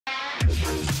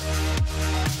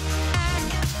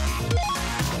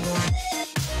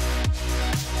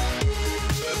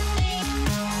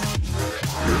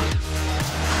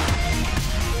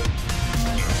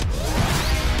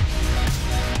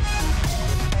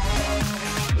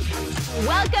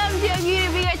Welcome to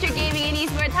Community at your gaming and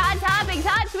esports hot topics,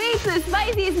 hot tweets, the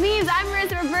spiciest memes. I'm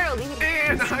Marissa, Roberto.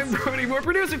 And I'm Brody. Our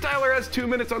producer Tyler has 2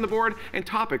 minutes on the board and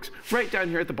topics right down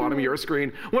here at the bottom of your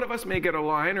screen. One of us may get a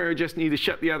line or just need to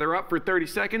shut the other up for 30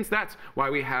 seconds. That's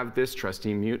why we have this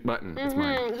trusty mute button. It's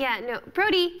mine. Yeah, no,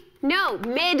 Brody, no,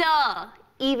 middle.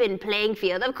 Even playing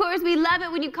field. Of course, we love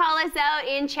it when you call us out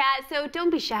in chat, so don't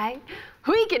be shy.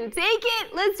 We can take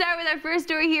it. Let's start with our first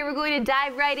story here. We're going to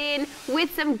dive right in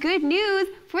with some good news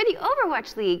for the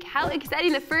Overwatch League. How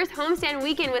exciting. The first homestand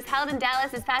weekend was held in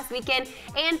Dallas this past weekend,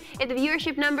 and if the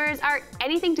viewership numbers are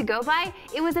anything to go by,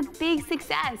 it was a big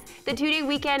success. The two-day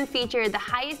weekend featured the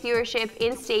highest viewership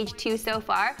in Stage 2 so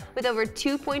far, with over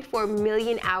 2.4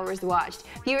 million hours watched.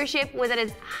 Viewership was at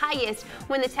its highest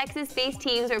when the Texas-based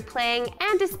teams were playing,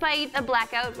 and despite a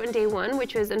blackout on day one,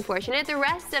 which was unfortunate, the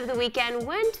rest of the weekend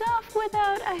went off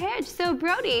without a hitch. So,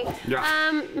 Brody,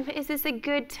 is this a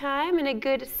good time and a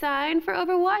good sign for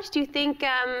Overwatch? Do you think,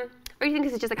 or do you think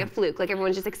this is just like a fluke, like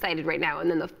everyone's just excited right now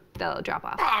and then they'll drop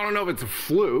off? I don't know if it's a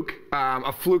fluke.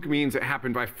 A fluke means it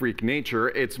happened by freak nature.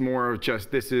 It's more of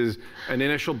just this is an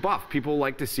initial buff. People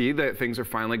like to see that things are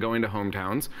finally going to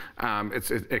hometowns. It's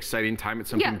an exciting time.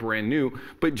 It's something brand new.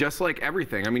 But just like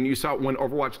everything, I mean, you saw when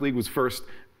Overwatch League was first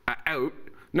out,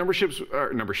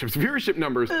 viewership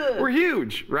numbers were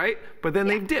huge, right? But then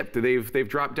they've dipped. They've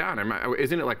dropped down.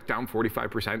 Isn't it like down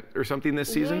 45% or something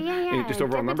this season? Yeah. Just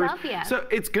overall numbers. So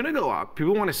it's gonna go up.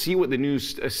 People want to see what the new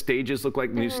stages look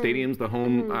like, the new stadiums, the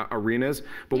home arenas.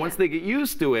 But once they get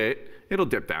used to it, it'll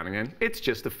dip down again. It's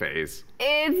just a phase.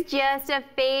 It's just a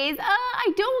phase.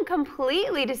 I don't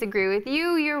completely disagree with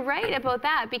you. You're right about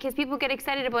that, because people get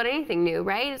excited about anything new,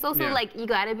 right? It's also like, you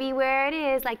gotta be where it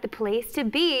is, like the place to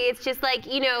be. It's just like,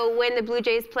 you know, when the Blue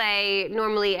Jays play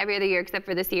normally every other year, except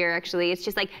for this year, actually, it's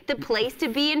just like the place to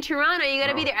be in Toronto. You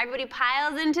gotta be there. Everybody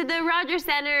piles into the Rogers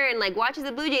Center and like watches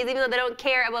the Blue Jays, even though they don't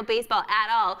care about baseball at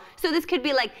all. So this could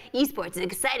be like, esports, it's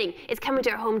exciting. It's coming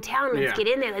to our hometown. Let's get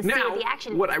in there. Let's see what the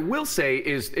action is. What I will say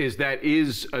is that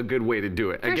is a good way to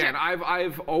do it. Again,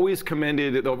 I've always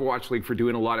commended the Overwatch League for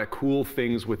doing a lot of cool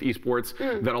things with esports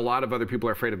that a lot of other people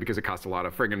are afraid of because it costs a lot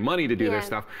of friggin' money to do this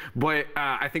stuff. But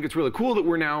I think it's really cool that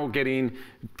we're now getting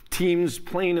teams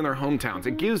playing in their hometowns.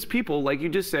 It gives people, like you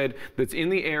just said, that's in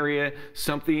the area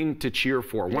something to cheer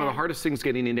for. One of the hardest things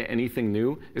getting into anything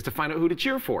new is to find out who to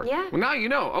cheer for. Well, now you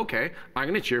know, okay, I'm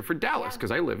going to cheer for Dallas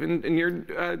because I live near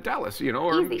Dallas, you know,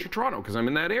 or Toronto because I'm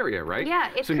in that area, right? Yeah,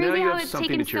 it's so crazy how it's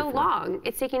taken so long.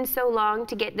 It's taken so long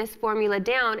to get this formula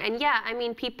down. And yeah, I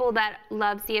mean, people that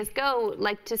love CSGO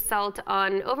like to salt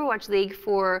on Overwatch League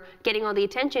for getting all the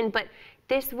attention, but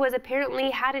this was apparently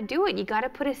how to do it. You got to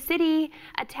put a city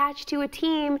attached to a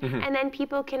team, and then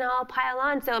people can all pile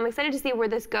on. So I'm excited to see where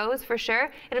this goes for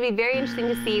sure. It'll be very interesting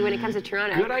to see when it comes to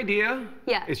Toronto. Good idea.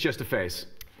 Yeah. It's just a phase.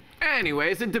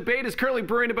 Anyways, a debate is currently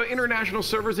brewing about international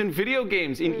servers in video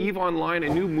games. In EVE Online, a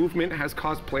new movement has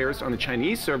caused players on the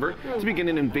Chinese server to begin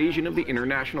an invasion of the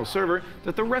international server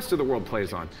that the rest of the world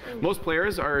plays on. Most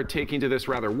players are taking to this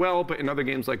rather well, but in other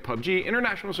games like PUBG,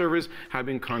 international servers have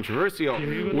been controversial,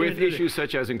 with issues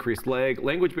such as increased lag,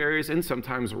 language barriers, and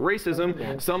sometimes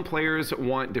racism. Some players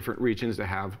want different regions to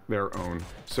have their own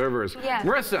servers.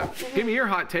 Marissa, give me your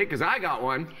hot take, because I got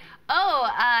one. Oh,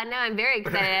 no, I'm very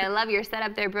excited. I love your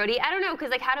setup there, Brody. I don't know, because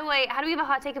like, how do we have a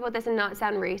hot take about this and not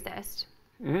sound racist?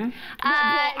 Well,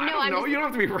 I don't know. You don't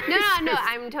have to be racist. No,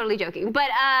 I'm totally joking. But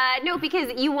no,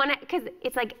 because you want to, because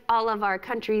it's like all of our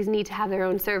countries need to have their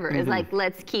own servers. Like,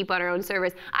 let's keep on our own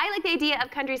servers. I like the idea of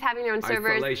countries having their own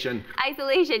servers.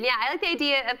 Isolation, yeah. I like the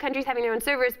idea of countries having their own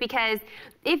servers because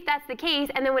if that's the case,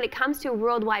 and then when it comes to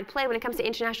worldwide play, when it comes to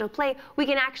international play, we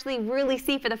can actually really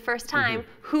see for the first time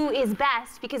who is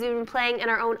best because we've been playing in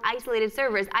our own isolated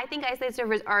servers. I think isolated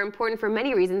servers are important for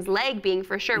many reasons, lag being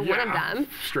for sure one of them.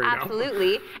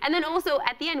 Absolutely. And then also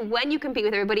at the end, when you compete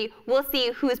with everybody, we'll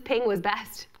see whose ping was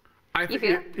best. I think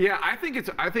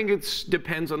it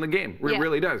depends on the game. It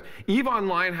really does. EVE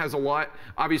Online has a lot.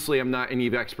 Obviously, I'm not an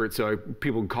EVE expert, so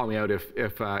people can call me out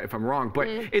if I'm wrong. But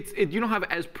you don't have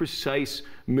as precise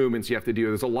movements you have to do.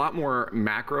 There's a lot more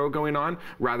macro going on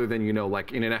rather than, you know,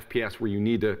 like in an FPS where you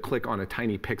need to click on a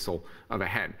tiny pixel of a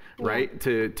head, right,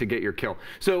 to get your kill.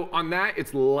 So on that,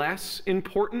 it's less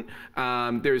important.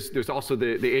 There's also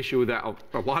the issue that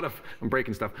a lot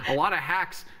of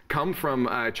hacks come from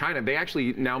China. They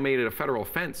actually now made it a federal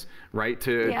offense, right,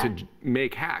 to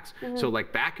make hacks. So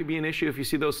like that could be an issue if you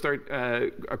see those start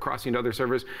crossing to other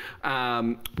servers.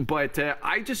 But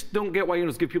I just don't get why you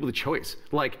don't give people the choice.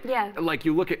 Like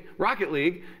you look at Rocket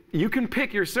League, you can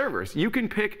pick your servers. You can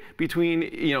pick between,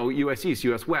 you know, US East,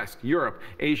 US West, Europe,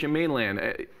 Asia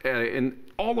mainland, and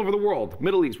all over the world,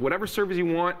 Middle East, whatever servers you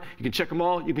want. You can check them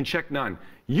all. You can check none.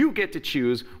 You get to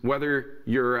choose whether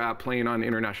you're playing on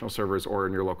international servers or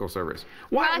in your local servers.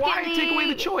 Why take away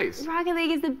the choice? Rocket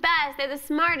League is the best. They're the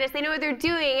smartest. They know what they're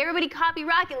doing. Everybody copy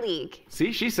Rocket League.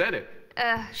 See, she said it.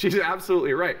 She's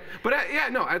absolutely right. But yeah,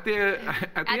 no, at the end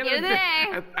of the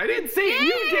day, I didn't say it.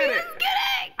 You did it.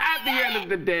 At the end of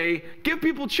the day, give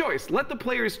people choice. Let the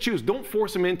players choose. Don't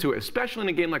force them into it, especially in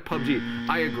a game like PUBG.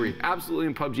 I agree. Absolutely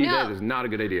in PUBG, that is not a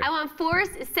good idea. I want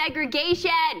forced segregation.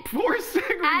 Forced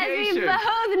segregation. As we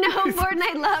both know,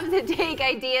 Fortnite loves to take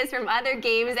ideas from other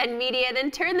games and media, then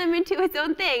turn them into its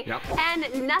own thing. Yep.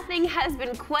 And nothing has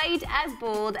been quite as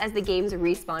bold as the game's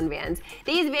respawn vans.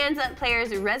 These vans let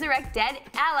players resurrect dead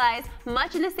allies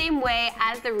much in the same way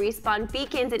as the respawn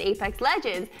beacons in Apex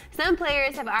Legends. Some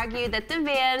players have argued that the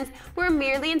vans were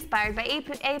merely inspired by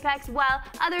Apex, while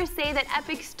others say that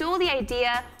Epic stole the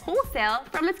idea wholesale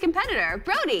from its competitor.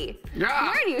 Brody,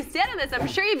 where do you stand on this? I'm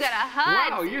sure you've got a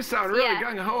hot... Wow, you sound really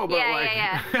gung-ho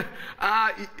about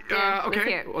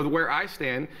okay, well, where I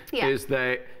stand is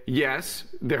that, yes,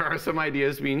 there are some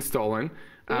ideas being stolen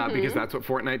because that's what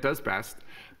Fortnite does best.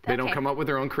 They don't come up with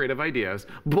their own creative ideas,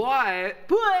 but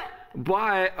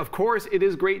of course, it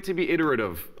is great to be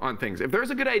iterative on things. If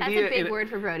there's a good idea, that's a big word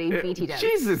for Brody. BT does.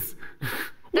 Jesus,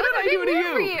 what did I do to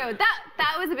you? For you?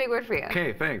 That was a big word for you.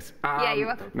 Okay, thanks. Yeah, you're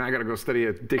welcome. Now I gotta go study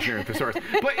a dictionary and thesaurus.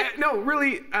 But no,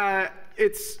 really, I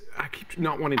keep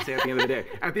not wanting to say at the end of the day.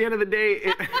 At the end of the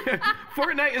day,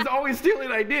 Fortnite is always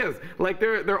stealing ideas. Like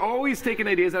they're always taking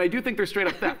ideas, and I do think they're straight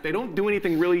up theft. They don't do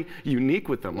anything really unique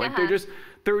with them. Like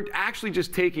they're actually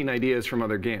just taking ideas from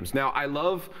other games. Now I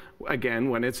love,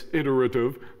 again, when it's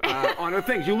iterative on other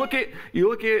things. You look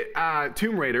at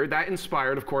Tomb Raider. That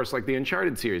inspired, of course, like the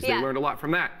Uncharted series. They learned a lot from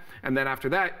that. And then after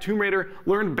that, Tomb Raider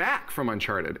learned back from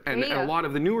Uncharted. And a lot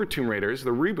of the newer Tomb Raiders, the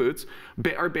reboots,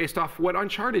 are based off what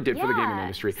Uncharted did for the gaming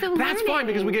industry. So that's fine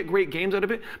because we get great games out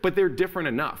of it, but they're different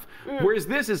enough. Whereas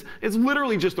this it's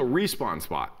literally just a respawn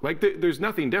spot. Like there's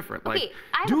nothing different. Okay,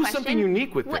 like do something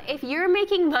unique with it. If you're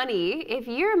making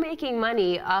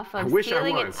money off of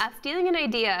stealing an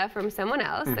idea from someone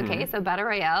else, okay, so Battle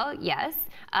Royale, yes.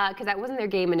 Because that wasn't their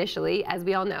game initially, as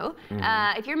we all know.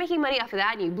 If you're making money off of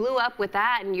that and you blew up with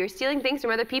that and you're stealing things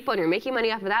from other people and you're making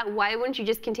money off of that, why wouldn't you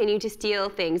just continue to steal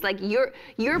things? Like your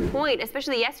point,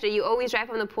 especially yesterday, you always drive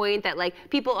home the point that like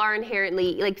people are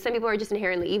inherently, like some people are just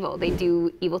inherently evil. They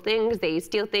do evil things, they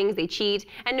steal things, they cheat,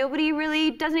 and nobody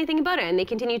really does anything about it and they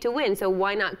continue to win. So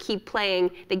why not keep playing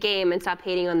the game and stop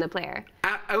hating on the player?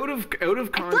 Out of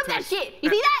context. I flip that shit, you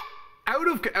see that?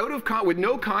 With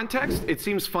no context, it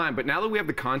seems fine. But now that we have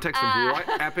the context of what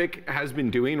Epic has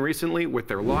been doing recently with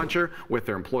their launcher, with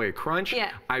their employee crunch,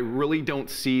 I really don't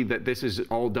see that this is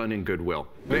all done in goodwill.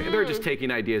 They're just taking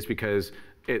ideas because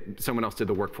someone else did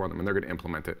the work for them, and they're going to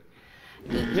implement it.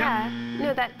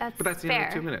 No, that's But that's the fair. end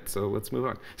of 2 minutes, so let's move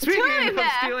on. Speaking of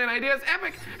stealing ideas,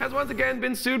 Epic has once again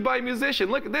been sued by a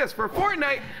musician. Look at this, for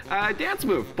Fortnite dance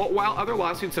move. But while other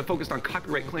lawsuits have focused on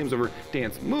copyright claims over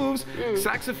dance moves,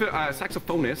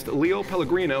 saxophonist Leo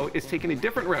Pellegrino is taking a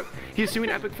different route. He's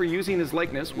suing Epic for using his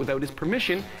likeness without his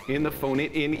permission in the Phone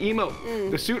It In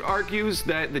emote. The suit argues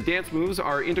that the dance moves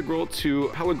are integral to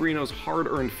Pellegrino's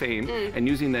hard-earned fame, and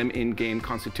using them in-game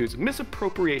constitutes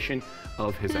misappropriation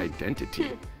of his identity.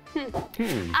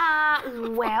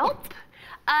 Well,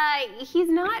 he's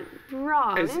not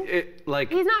wrong.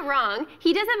 He's not wrong.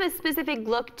 He does have a specific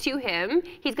look to him.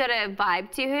 He's got a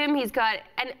vibe to him.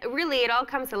 And really, it all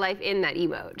comes to life in that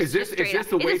emote. Is this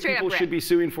the way people should be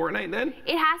suing Fortnite then?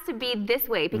 It has to be this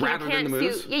way because rather you can't than the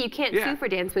moves? sue. Yeah, you can't sue for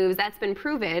dance moves. That's been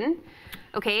proven.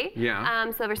 Okay.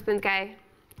 Yeah. Silver Spoons guy,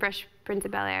 Fresh Prince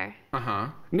of Bel-Air.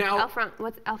 Now,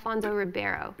 what's Alfonso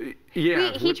Ribeiro?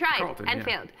 Yeah, he tried Carlton, and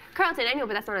failed. Carlton, I know,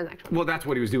 but that's not his actual name. Well, that's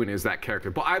what he was doing, is that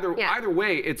character. But either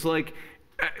way, it's like,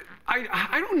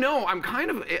 I don't know. I'm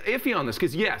kind of iffy on this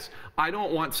because yes, I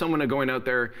don't want someone going out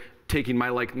there taking my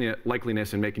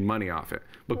likeliness and making money off it.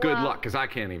 But good luck, because I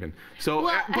can't even.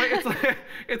 So, but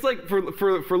it's like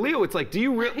for Leo, it's like, do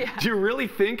you really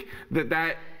think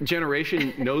that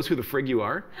generation knows who the frig you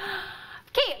are?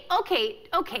 Okay.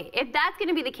 If that's going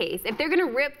to be the case, if they're going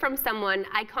to rip from someone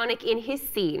iconic in his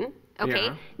scene,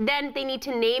 then they need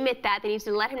to name it that. They need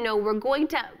to let him know we're going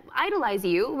to idolize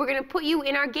you. We're going to put you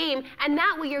in our game, and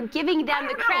that way you're giving them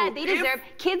the cred they deserve.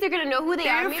 Kids are going to know who they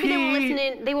are. Maybe they won't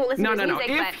listen. They won't listen to his music.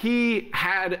 If he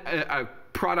had a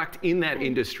product in that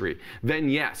industry, then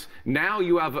yes. Now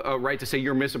you have a right to say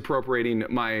you're misappropriating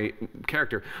my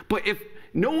character. But if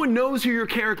no one knows who your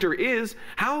character is,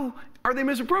 how are they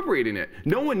misappropriating it?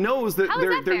 No one knows that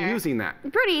they're using that.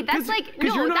 Brody, that's like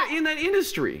because you're not in that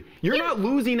industry. You're not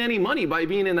losing any money by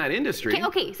being in that industry.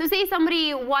 Okay, so say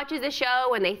somebody watches a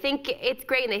show and they think it's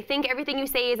great and they think everything you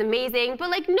say is amazing, but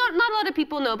like not a lot of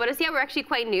people know about us yet. We're actually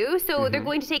quite new, so they're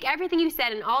going to take everything you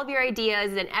said and all of your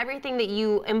ideas and everything that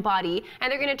you embody,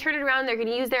 and they're going to turn it around. They're going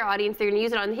to use their audience. They're going to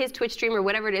use it on his Twitch stream or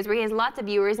whatever it is, where he has lots of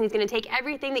viewers, and he's going to take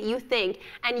everything that you think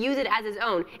and use it as his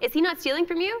own. Is he not stealing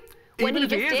from you? Even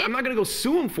if he is, I'm not going to go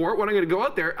sue him for it. When I'm going to go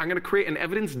out there, I'm going to create an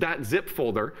evidence.zip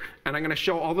folder, and I'm going to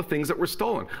show all the things that were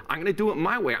stolen. I'm going to do it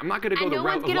my way. I'm not going to go the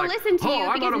route of like, oh,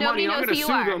 I got money, I'm going to sue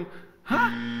them. Huh?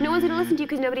 No one's going to listen to you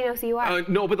because nobody knows who you are.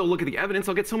 No, but they'll look at the evidence.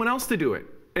 I'll get someone else to do it.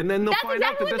 And then they'll find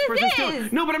out that this person's doing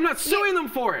it. No, but I'm not suing them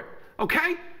for it.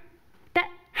 Okay?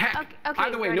 Heck, okay,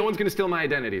 either way, no one's going to steal my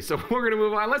identity. So we're going to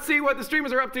move on. Let's see what the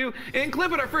streamers are up to.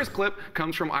 Our first clip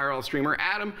comes from IRL streamer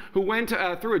Adam, who went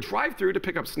through a drive-thru to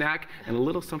pick up snack and a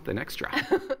little something extra.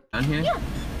 Down here? Yeah.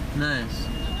 Nice.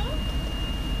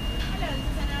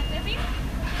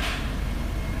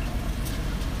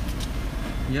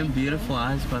 You have beautiful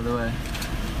eyes, by the way.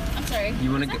 I'm sorry.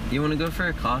 You wanna go for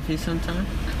a coffee sometime?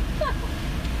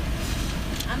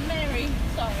 I'm married.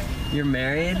 Sorry. You're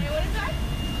married? Sorry, what is that?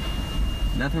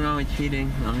 Nothing wrong with cheating.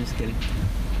 No, I'm just kidding.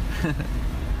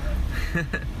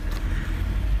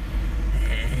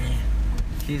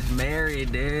 She's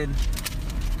married, dude.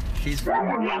 She's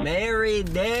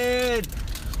married, dude.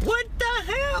 What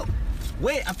the hell?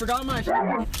 Wait, I forgot my.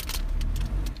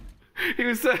 He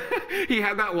was he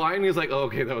had that line. He was like, "Oh,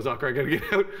 okay, that was awkward. I gotta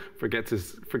get out." Forgets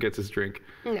his drink.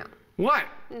 No. What?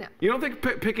 No. You don't think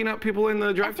picking up people in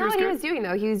the drive-thru is good? That's not what he was doing,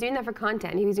 though. He was doing that for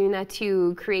content. He was doing that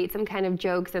to create some kind of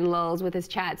jokes and lulls with his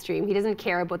chat stream. He doesn't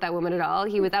care about that woman at all.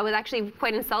 That was actually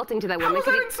quite insulting to that woman. How was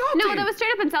that insulting? No, that was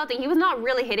straight up insulting. He was not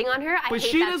really hitting on her. But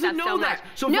she doesn't know that.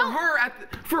 So no.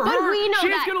 for her,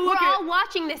 she's gonna look at. We're all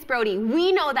watching this, Brody.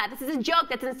 We know that. This is a joke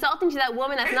that's insulting to that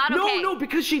woman. That's not okay. No,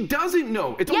 because she doesn't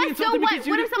know. It's only so insulting what? because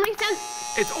What if somebody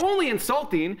says? It's only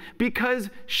insulting because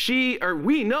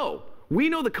we know. We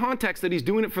know the context that he's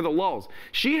doing it for the lulz.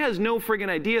 She has no friggin'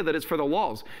 idea that it's for the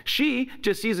lulz. She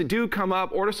just sees a dude come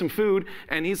up, order some food,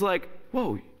 and he's like,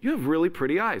 "Whoa, you have really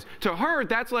pretty eyes." To her,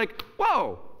 that's like,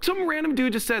 "Whoa, some random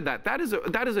dude just said that." That is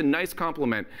a nice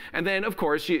compliment. And then, of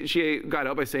course, she got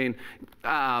out by saying,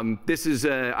 I'm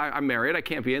married, I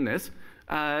can't be in this.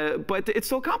 But it's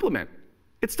still a compliment.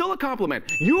 It's still a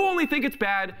compliment. You only think it's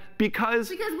bad because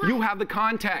you have the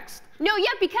context. No, yeah,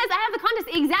 because I have the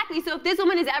context. Exactly. So if this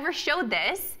woman has ever showed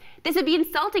this would be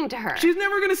insulting to her. She's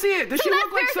never going to see it. Does she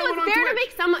look like someone on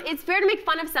Twitch? It's fair to make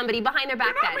fun of somebody behind their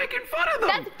back. You're not making fun of them.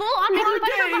 That's full on making fun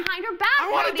of her behind her back.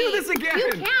 I want to do this again.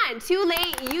 You can. Too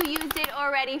late. You used it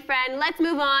already, friend. Let's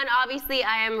move on. Obviously,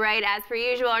 I am right as per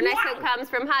usual. Our next clip comes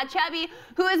from Hot Chubby,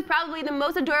 who is probably the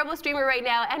most adorable streamer right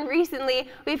now. And recently,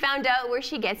 we found out where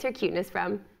she gets her cuteness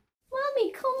from.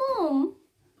 Mommy, come on.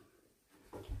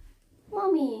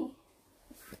 Mommy.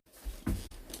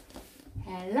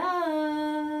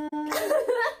 Hello.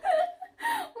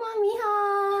 Mommy,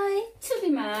 hi. Tubi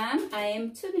mom, I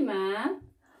am Tubi mom.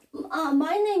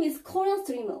 My name is Korean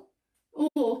streamer. Oh,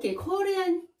 okay,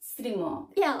 Korean streamer.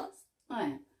 Yes.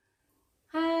 Hi.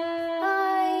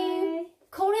 Hi.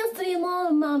 Korean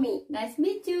streamer, mommy. Nice to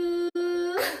meet you.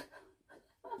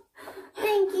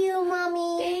 Thank you,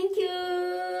 mommy. Thank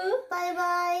you. Bye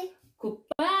bye.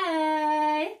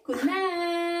 Goodbye. Good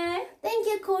night. Thank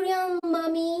you, Korean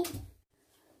mommy.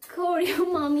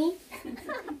 Korean mommy.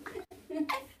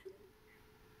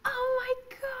 Oh my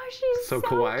gosh, she's so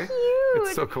kawaii. cute.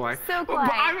 It's so kawaii. So kawaii.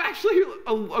 But I'm actually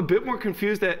a bit more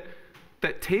confused at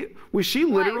that tape. Was she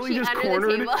literally just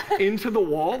cornered into the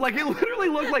wall? Like it literally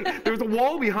looked like there was a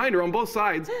wall behind her on both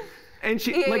sides. And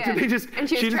she, did they just? And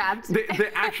she was trapped.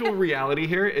 The actual reality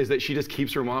here is that she just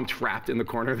keeps her mom trapped in the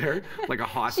corner there, like a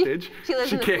hostage. She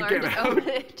lives on the can't floor,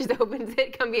 get out. just opens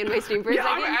it, come be in my stream for a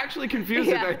second. Yeah, I'm actually confused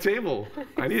at that table.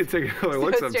 I need to take another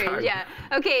look sometime. Strange, yeah.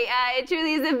 Okay, it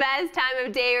truly is the best time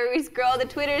of day where we scroll the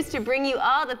Twitters to bring you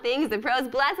all the things the pros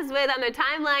bless us with on their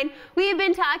timeline. We have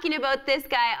been talking about this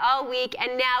guy all week,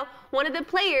 and now one of the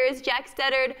players, Jack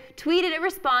Studdard, tweeted a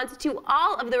response to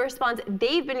all of the response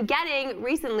they've been getting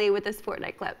recently with this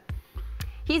Fortnite clip.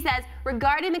 He says,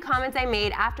 regarding the comments I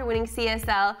made after winning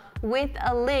CSL, with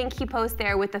a link he posts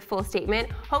there with the full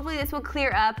statement. Hopefully this will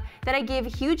clear up that I give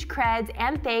huge creds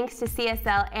and thanks to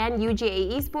CSL and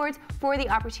UGA esports for the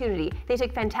opportunity. They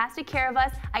took fantastic care of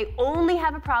us. I only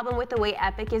have a problem with the way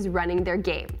Epic is running their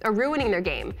game, or ruining their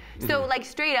game. So like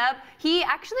straight up, he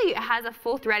actually has a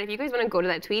full thread. If you guys want to go to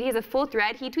that tweet, he has a full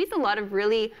thread. He tweets a lot of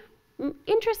really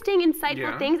interesting,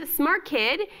 insightful things. A smart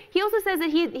kid. He also says that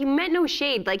he meant no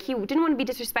shade. Like, he didn't want to be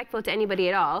disrespectful to anybody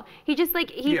at all. He just, like,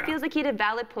 he feels like he had a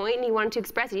valid point and he wanted to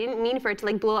express it. He didn't mean for it to,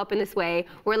 like, blow up in this way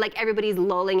where, like, everybody's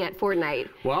lolling at Fortnite.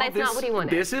 Well, that's not what he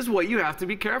wanted. This is what you have to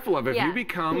be careful of. If you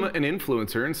become an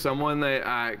influencer and someone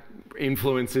that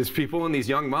influences people in these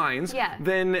young minds,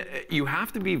 then you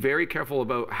have to be very careful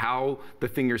about how the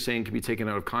thing you're saying can be taken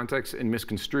out of context and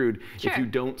misconstrued if you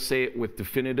don't say it with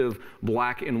definitive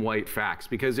black and white facts.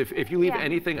 Because if you leave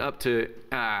anything up to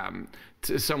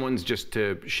someone's just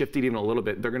to shift it even a little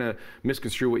bit, they're gonna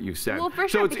misconstrue what you've said. Well, for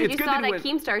sure, because you saw that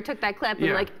Keemstar took that clip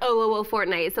and like, oh,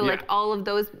 Fortnite. So like all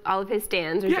of his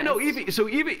stands are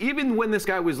even when this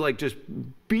guy was like just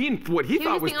being what he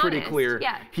thought was pretty clear,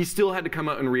 he still had to come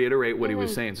out and reiterate what he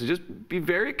was saying. So just be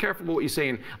very careful about what you say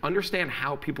and understand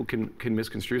how people can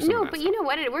misconstrue some of that but stuff. you know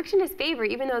what? It works in his favor,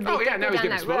 even though they now he's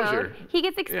getting exposure. He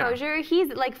gets exposure. He's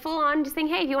like full on just saying,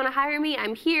 hey, if you want to hire me,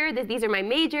 I'm here. These are my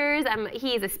majors.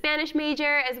 He's a Spanish major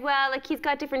as well. Like, he's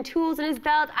got different tools in his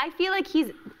belt. I feel like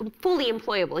he's fully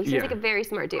employable. He seems like a very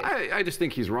smart dude. I just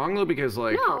think he's wrong though, because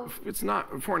like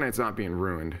Fortnite's not being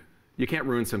ruined. You can't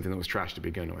ruin something that was trash to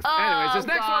begin with. Anyways, this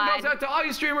next one goes out to all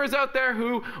you streamers out there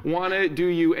who want to do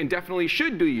you and definitely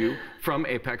should do you from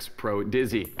Apex Pro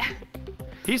Dizzy.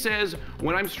 He says,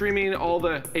 when I'm streaming, all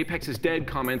the Apex is dead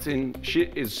comments and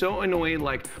shit is so annoying,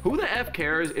 like, who the F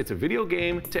cares? It's a video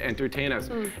game to entertain us.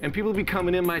 And people be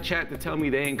coming in my chat to tell me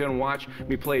they ain't gonna watch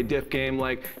me play a diff game.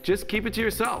 Like, just keep it to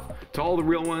yourself. To all the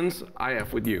real ones, I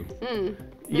F with you.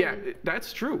 Yeah,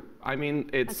 that's true. I mean,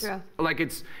 it's like,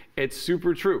 it's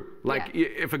super true. Like,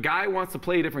 if a guy wants to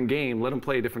play a different game, let him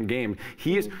play a different game.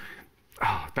 He is.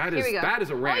 Oh, that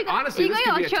is a rant. Honestly, this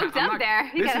could be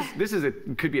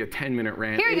could be a 10-minute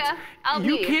rant. Here we go.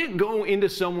 You can't go into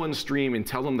someone's stream and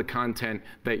tell them the content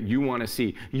that you want to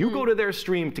see. You go to their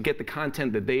stream to get the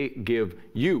content that they give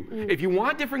you. If you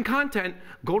want different content,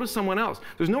 go to someone else.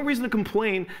 There's no reason to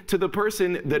complain to the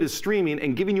person that is streaming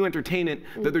and giving you entertainment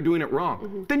that they're doing it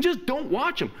wrong. Then just don't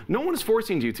watch them. No one is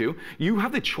forcing you to. You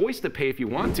have the choice to pay if you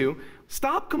want to.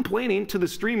 Stop complaining to the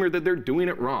streamer that they're doing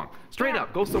it wrong. Straight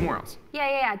up, go somewhere else.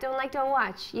 Yeah. Don't like, don't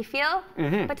watch. You feel?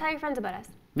 But tell your friends about us.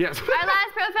 Yes. Our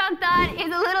last profound thought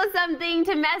is a little something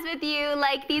to mess with you,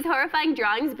 like these horrifying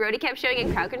drawings Brody kept showing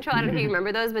in crowd control. I don't know if you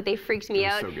remember those, but they freaked me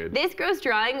out. So good. This gross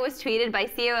drawing was tweeted by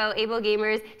COO Able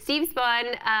Gamers, Steve Spawn.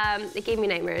 It gave me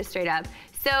nightmares, straight up.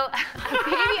 So a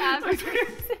baby offers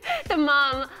the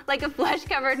mom like a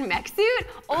flesh-covered mech suit.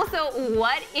 Also,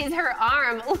 what is her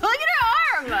arm? Look at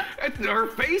her arm! Her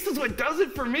face is what does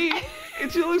it for me.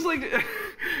 And she looks like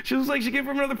she came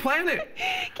from another planet.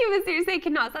 Kim, but seriously, I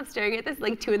cannot stop staring at this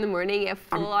like 2 in the morning. It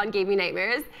full-on gave me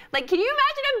nightmares. Like, can you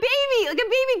imagine a baby? Like a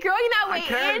baby growing that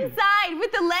way inside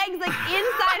with the legs like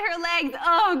inside her legs.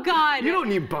 Oh God. You don't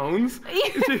need bones.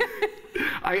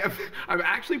 I'm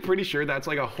actually pretty sure that's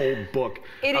like a whole book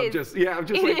of just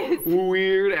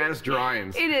weird ass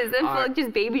drawings. It is. Then like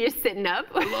just baby just sitting up.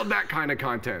 I love that kind of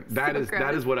content. That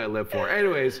is what I live for.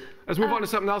 Anyways, let's move on to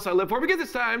something else I live for, because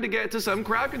it's time to get to some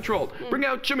crowd control. Bring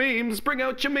out your memes. Bring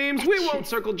out your memes. We won't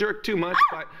circle jerk too much,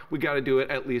 but we got to do it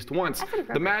at least once.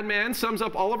 The Madman sums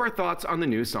up all of our thoughts on the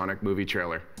new Sonic movie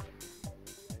trailer.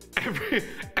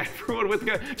 Everyone with the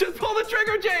gun, just pull the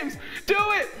trigger, James. Do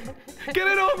it. Get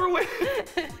it over with.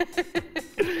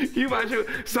 Can you imagine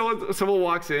someone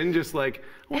walks in just like,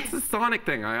 what's the Sonic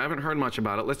thing? I haven't heard much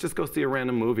about it. Let's just go see a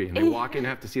random movie. And they walk in and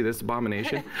have to see this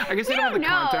abomination. I guess they don't have the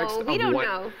context of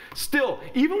what. Still,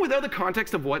 even without the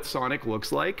context of what Sonic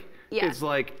looks like, it's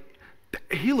like,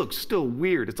 he looks still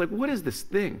weird. It's like, what is this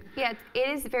thing? Yeah, it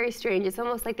is very strange. It's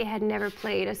almost like they had never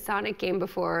played a Sonic game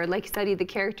before, or like studied the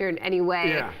character in any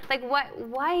way. Yeah. Like,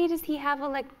 why does he have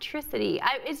electricity?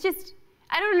 It's just,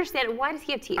 I don't understand. Why does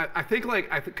he have teeth? I think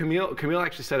Camille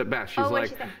actually said it best.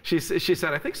 She's she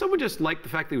said, I think someone just liked the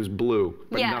fact that he was blue,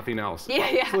 but nothing else.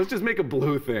 Yeah. So let's just make a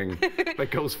blue thing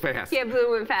that goes fast. Yeah,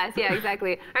 blue went fast. Yeah,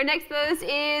 exactly. Our next post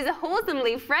is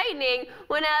wholesomely frightening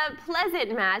when a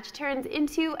pleasant match turns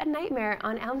into a nightmare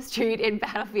on Elm Street in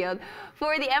Battlefield.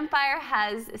 For the Empire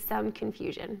has some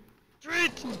confusion.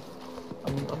 Street!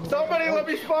 Somebody let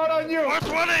me spawn on you!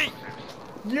 420!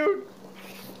 You...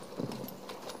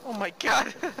 Oh my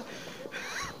god!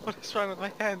 What is wrong with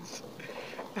my hands?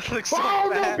 That looks so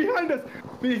bad. No, behind us!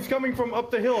 He's coming from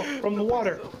up the hill, from the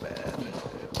water. So bad.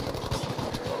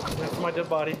 That's my dead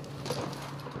body.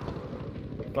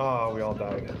 Oh, we all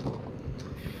died.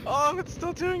 Oh, it's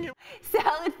still doing it.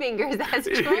 Salad Fingers has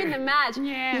joined the match.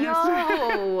 Yes.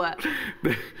 Yo!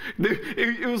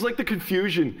 It was like the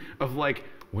confusion of like,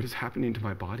 what is happening to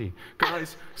my body?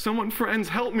 Guys, friends,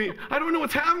 help me. I don't know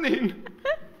what's happening.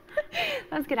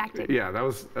 That was good acting. Yeah, that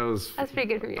was. That's pretty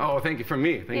good from you. Oh, thank you. From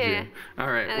me. Thank Yeah. you. All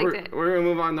right. I liked it. We're going to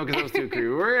move on, though, because that was too creepy.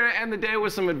 We're going to end the day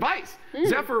with some advice.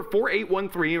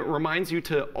 Zephyr4813 reminds you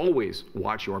to always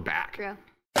watch your back. True.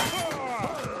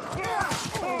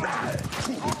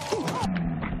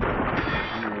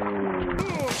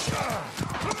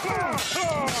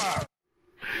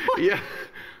 Yeah.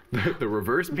 The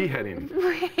reverse beheading.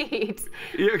 Wait.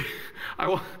 Yeah,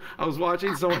 I was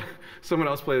watching someone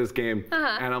else play this game,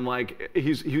 and I'm like, he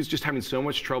was just having so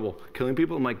much trouble killing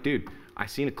people. I'm like, dude, I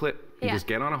seen a clip. You just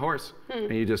get on a horse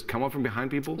and you just come up from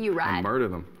behind people and murder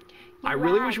them. I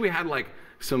really wish we had like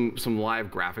some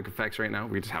live graphic effects right now.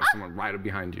 We just have someone right up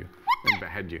behind you and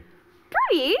behead you.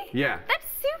 Brody? Yeah. That's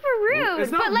super rude.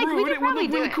 It's not but like rude. we could It would probably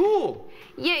look do really it. cool.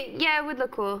 Yeah, it would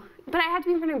look cool. But I have to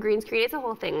be in front of a green screen. It's a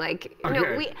whole thing. Like, Okay, no,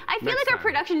 I feel next like our time.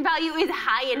 production value is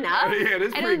high enough. Yeah, it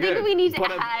is I pretty don't think good, we need to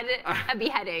but add a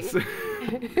beheading.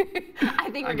 I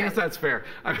think we're I guess good. that's fair.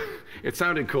 It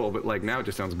sounded cool, but like now it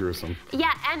just sounds gruesome.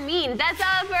 Yeah, and mean. That's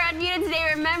all for Unmuted today.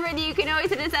 Remember that you can always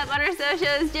hit us up on our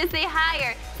socials. Just say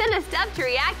hi or send us stuff to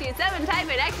react to. Someone type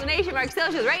in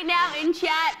 !socials right now in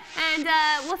chat, and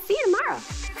we'll see you tomorrow.